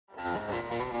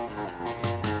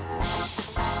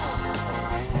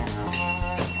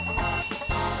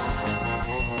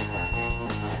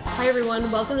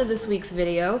everyone, welcome to this week's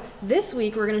video. This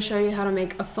week we're going to show you how to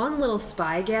make a fun little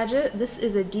spy gadget. This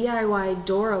is a DIY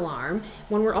door alarm.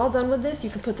 When we're all done with this, you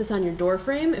can put this on your door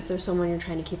frame if there's someone you're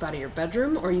trying to keep out of your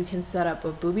bedroom, or you can set up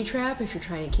a booby trap if you're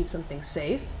trying to keep something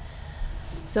safe.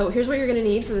 So here's what you're going to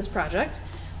need for this project.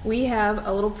 We have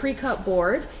a little pre-cut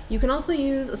board. You can also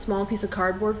use a small piece of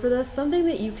cardboard for this, something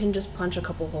that you can just punch a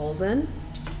couple holes in.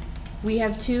 We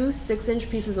have two 6-inch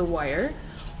pieces of wire.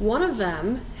 One of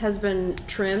them has been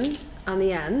trimmed on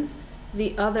the ends,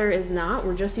 the other is not.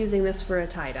 We're just using this for a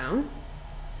tie down.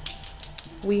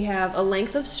 We have a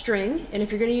length of string, and if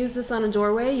you're going to use this on a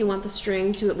doorway, you want the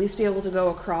string to at least be able to go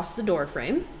across the door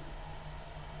frame.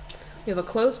 We have a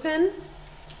clothespin,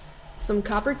 some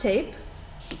copper tape,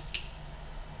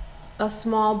 a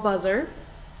small buzzer,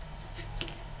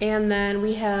 and then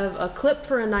we have a clip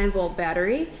for a 9-volt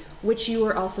battery, which you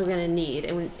are also going to need.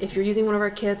 And if you're using one of our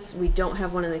kits, we don't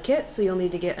have one in the kit, so you'll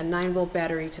need to get a 9-volt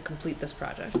battery to complete this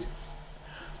project.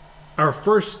 Our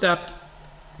first step,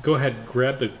 go ahead,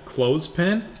 grab the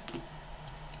clothespin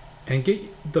and get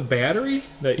the battery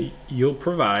that you'll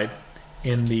provide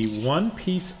in the one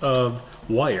piece of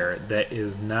wire that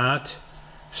is not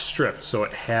stripped, so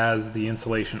it has the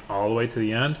insulation all the way to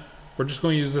the end. We're just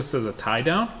going to use this as a tie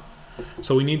down.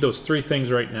 So we need those three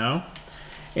things right now.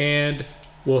 And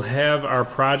we'll have our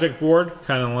project board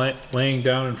kind of laying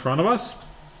down in front of us.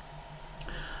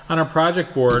 On our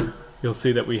project board, you'll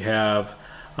see that we have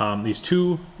these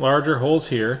two larger holes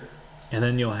here, and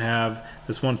then you'll have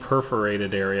this one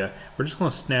perforated area. We're just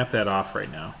going to snap that off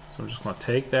right now. So I'm just going to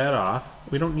take that off.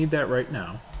 We don't need that right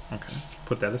now. Okay,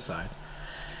 put that aside.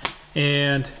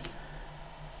 And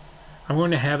I'm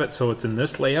going to have it so it's in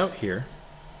this layout here.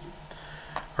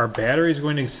 Our battery is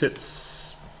going to sit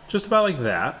just about like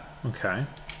that. Okay,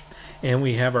 and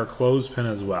we have our clothespin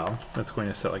as well. That's going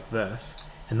to sit like this,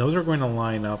 and those are going to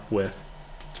line up with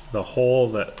the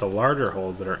the larger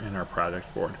holes that are in our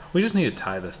project board. We just need to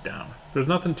tie this down. There's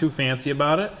nothing too fancy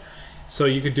about it, so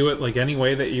you could do it like any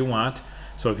way that you want.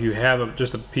 So if you have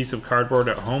just a piece of cardboard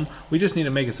at home, we just need to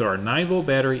make it so our 9-volt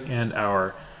battery and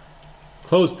our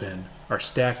clothespin are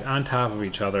stacked on top of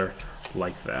each other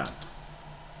like that,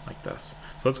 like this.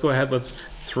 So let's go ahead, let's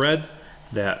thread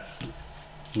that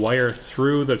wire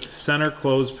through the center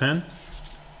clothespin.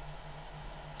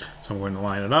 So I'm going to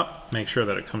line it up, make sure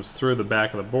that it comes through the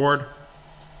back of the board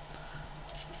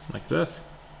like this.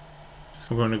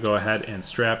 I'm going to go ahead and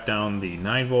strap down the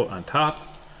 9-volt on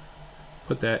top,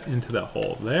 put that into the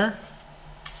hole there.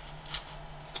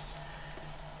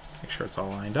 Make sure it's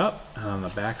all lined up, and on the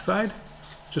back side,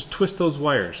 just twist those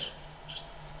wires. Just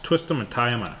twist them and tie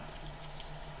them on.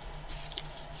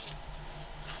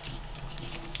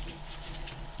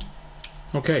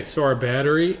 Okay, so our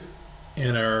battery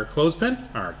and our clothespin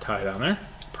are tied on there.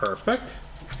 Perfect.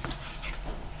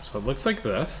 So it looks like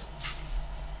this.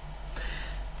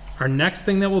 Our next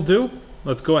thing that we'll do,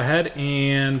 let's go ahead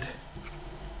and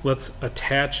let's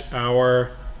attach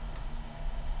our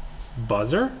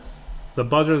buzzer. The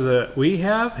buzzer that we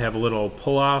have a little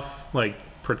pull-off,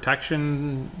 like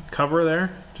protection cover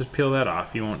there. Just peel that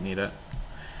off, you won't need it.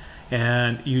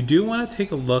 And you do want to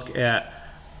take a look at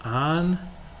on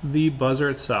the buzzer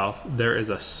itself, there is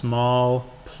a small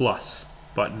plus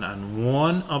button on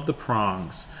one of the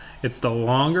prongs. It's the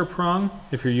longer prong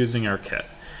if you're using our kit.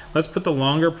 Let's put the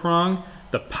longer prong,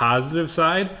 the positive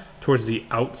side, towards the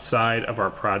outside of our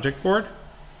project board.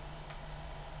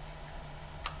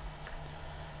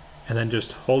 And then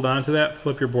just hold on to that,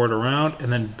 flip your board around,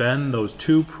 and then bend those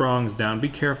two prongs down. Be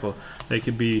careful, they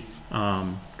could be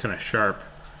kind of sharp,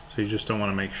 so you just don't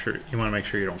want to make sure, you want to make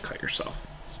sure you don't cut yourself.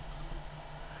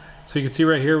 So you can see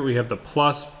right here we have the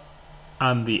plus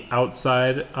on the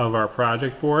outside of our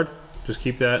project board. Just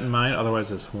keep that in mind, otherwise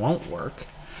this won't work.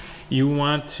 You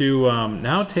want to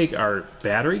now take our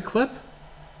battery clip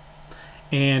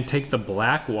and take the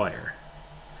black wire.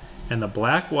 And the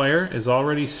black wire is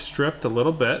already stripped a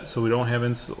little bit so we don't have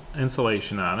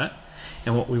insulation on it.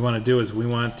 And what we want to do is we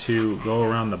want to go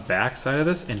around the back side of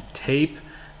this and tape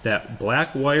that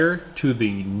black wire to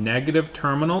the negative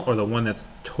terminal, or the one that's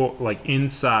like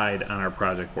inside on our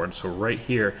project board. So right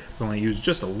here, we're going to use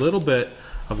just a little bit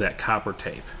of that copper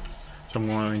tape. So I'm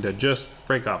going to just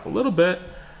break off a little bit,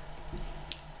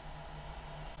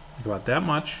 about that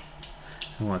much.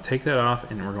 I'm going to take that off,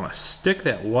 and we're going to stick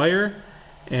that wire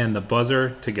and the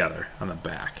buzzer together on the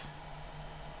back.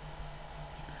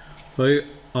 So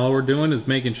all we're doing is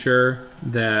making sure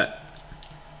that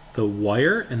the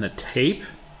wire and the tape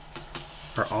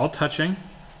are all touching.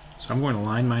 So I'm going to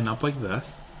line mine up like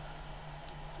this.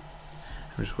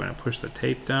 I'm just going to push the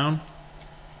tape down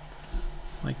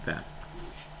like that.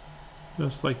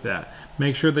 just like that.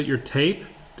 Make sure that your tape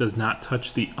does not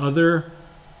touch the other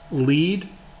lead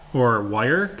or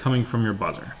wire coming from your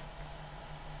buzzer.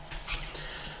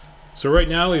 So right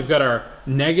now we've got our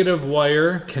negative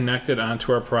wire connected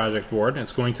onto our project board.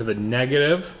 It's going to the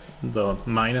negative, the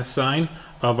minus sign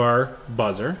of our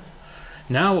buzzer.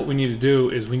 Now what we need to do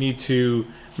is we need to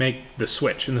make the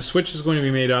switch, and the switch is going to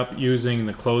be made up using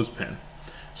the clothespin.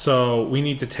 So we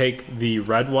need to take the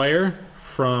red wire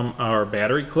from our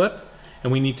battery clip,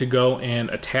 and we need to go and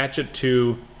attach it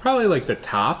to probably like the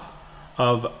top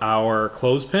of our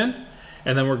clothespin,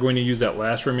 and then we're going to use that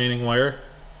last remaining wire.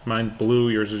 Mine blue,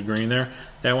 yours is green there.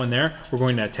 That one there, we're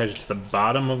going to attach it to the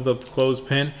bottom of the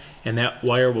clothespin, and that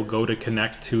wire will go to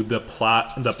connect to the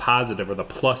positive or the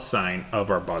plus sign of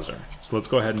our buzzer. So let's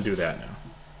go ahead and do that now.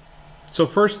 So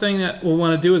first thing that we'll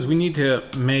want to do is we need to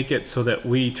make it so that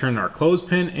we turn our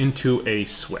clothespin into a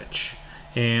switch.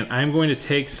 And I'm going to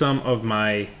take some of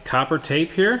my copper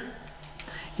tape here,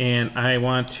 and I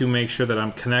want to make sure that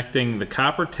I'm connecting the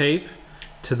copper tape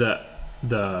to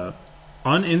the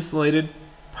uninsulated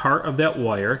part of that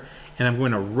wire, and I'm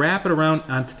going to wrap it around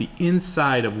onto the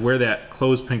inside of where that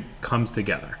clothespin comes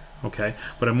together, okay?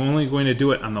 But I'm only going to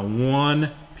do it on the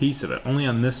one piece of it, only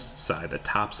on this side, the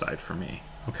top side for me,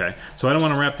 okay? So I don't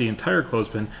want to wrap the entire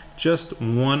clothespin, just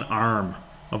one arm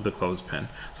of the clothespin.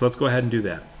 So let's go ahead and do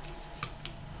that.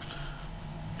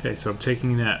 Okay, so I'm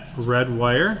taking that red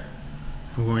wire,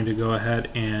 I'm going to go ahead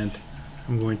and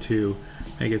I'm going to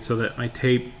make it so that my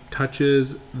tape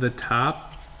touches the top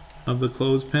of the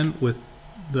clothespin with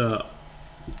the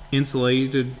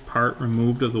insulated part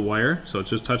removed of the wire, so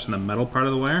it's just touching the metal part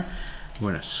of the wire. I'm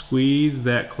going to squeeze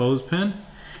that clothespin, and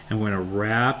I'm going to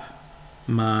wrap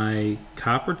my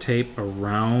copper tape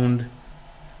around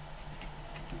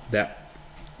that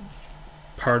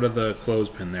part of the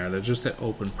clothespin there. That's just that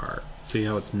open part. See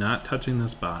how it's not touching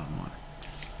this bottom one.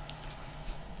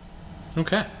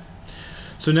 Okay,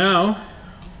 so now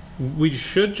we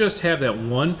should just have that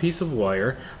one piece of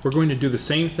wire. We're going to do the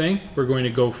same thing. We're going to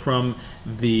go from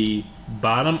the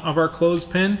bottom of our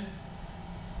clothespin,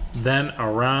 then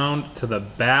around to the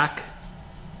back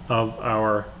of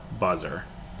our buzzer.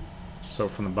 So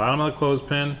from the bottom of the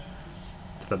clothespin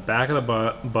to the back of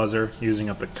the buzzer using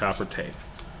up the copper tape.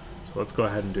 So let's go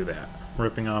ahead and do that.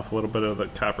 Ripping off a little bit of the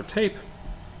copper tape.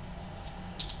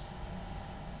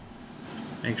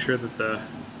 Make sure that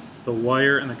the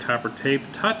wire and the copper tape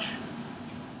touch.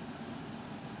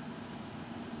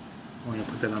 I'm going to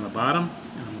put that on the bottom,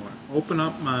 and I'm going to open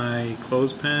up my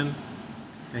clothespin,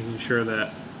 making sure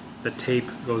that the tape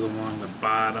goes along the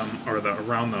bottom, or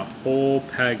around the whole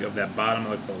peg of that bottom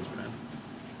of the clothespin,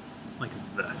 like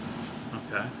this.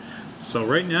 Okay. So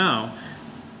right now,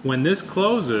 when this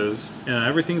closes and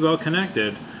everything's all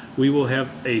connected, we will have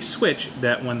a switch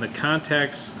that when the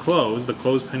contacts close, the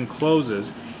clothespin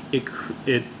closes,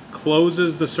 it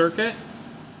closes the circuit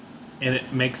and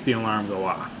it makes the alarm go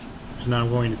off. So now I'm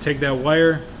going to take that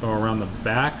wire, go around the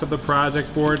back of the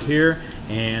project board here,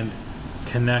 and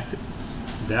connect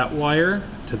that wire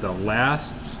to the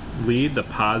last lead, the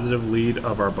positive lead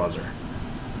of our buzzer.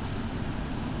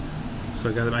 So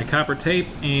I got my copper tape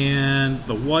and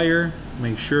the wire.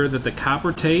 Make sure that the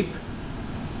copper tape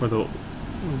or the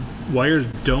wires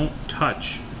don't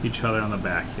touch each other on the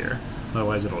back here.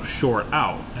 Otherwise it'll short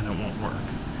out and it won't work.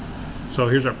 So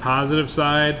here's our positive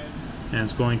side, and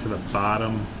it's going to the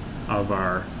bottom of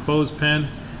our clothespin,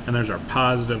 and there's our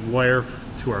positive wire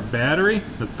to our battery.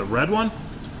 That's the red one.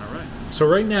 All right. So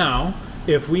right now,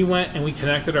 if we went and we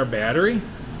connected our battery,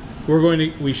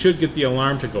 we should get the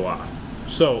alarm to go off.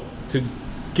 So to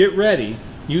get ready,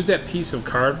 use that piece of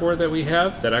cardboard that we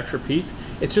have, that extra piece.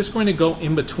 It's just going to go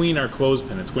in between our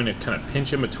clothespin. It's going to kind of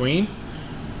pinch in between,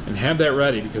 and have that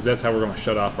ready because that's how we're going to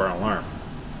shut off our alarm.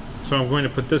 So I'm going to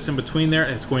put this in between there,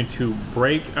 and it's going to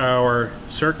break our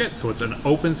circuit. So it's an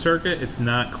open circuit, it's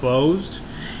not closed.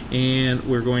 And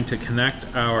we're going to connect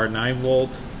our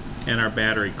 9-volt and our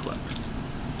battery clip.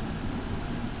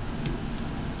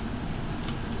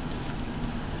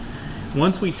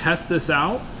 Once we test this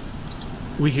out,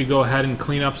 we could go ahead and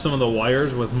clean up some of the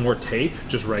wires with more tape,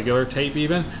 just regular tape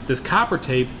even. This copper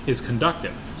tape is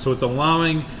conductive, so it's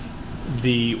allowing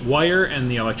the wire and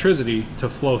the electricity to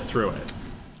flow through it.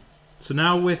 So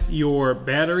now with your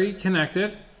battery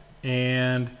connected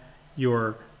and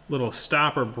your little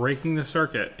stopper breaking the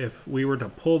circuit, if we were to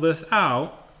pull this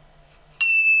out,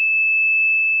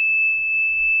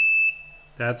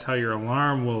 that's how your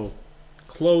alarm will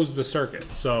close the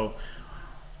circuit. So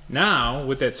now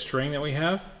with that string that we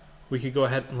have, we could go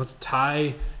ahead and let's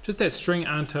tie just that string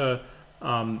onto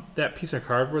that piece of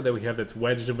cardboard that we have that's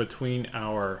wedged in between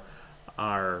our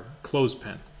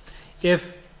clothespin.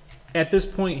 If at this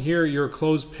point here your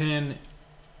clothespin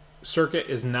circuit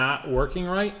is not working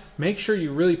right, make sure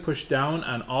you really push down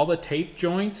on all the tape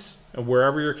joints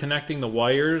wherever you're connecting the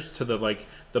wires to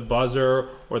the buzzer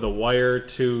or the wire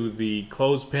to the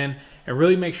clothespin, and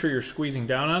really make sure you're squeezing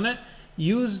down on it.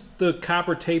 Use the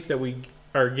copper tape that we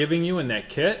are giving you in that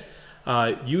kit.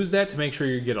 Use that to make sure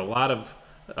you get a lot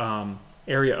of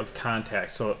area of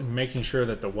contact, so making sure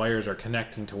that the wires are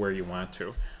connecting to where you want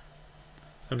to.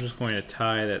 I'm just going to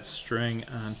tie that string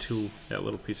onto that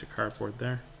little piece of cardboard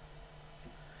there.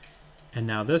 And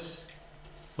now this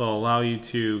will allow you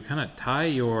to kind of tie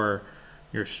your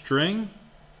string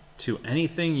to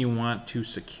anything you want to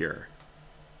secure.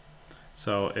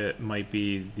 So it might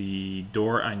be the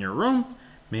door on your room,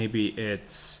 maybe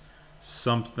it's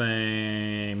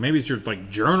something, maybe it's your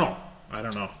journal, I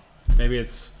don't know. Maybe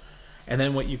it's, and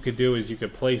then what you could do is you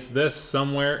could place this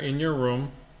somewhere in your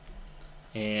room,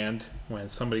 and when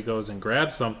somebody goes and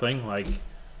grabs something, like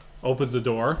opens the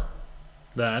door,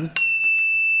 then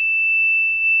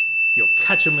you'll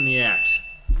catch them in the act.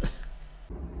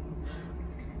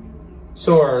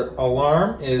 So our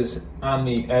alarm is on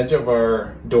the edge of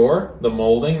our door, the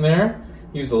molding there.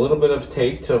 Use a little bit of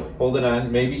tape to hold it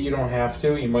on. Maybe you don't have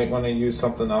to. You might want to use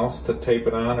something else to tape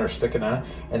it on or stick it on.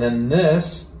 And then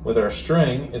this, with our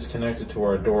string, is connected to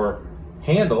our door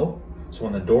handle. So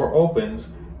when the door opens,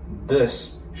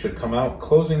 this should come out,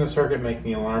 closing the circuit, making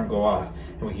the alarm go off.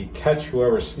 And we can catch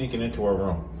whoever's sneaking into our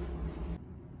room.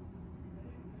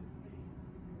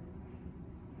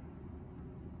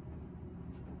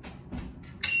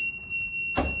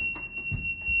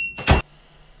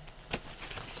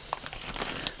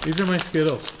 These are my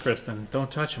Skittles, Kristen. Don't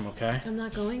touch them, okay? I'm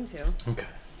not going to. Okay.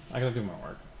 I gotta do my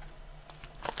work.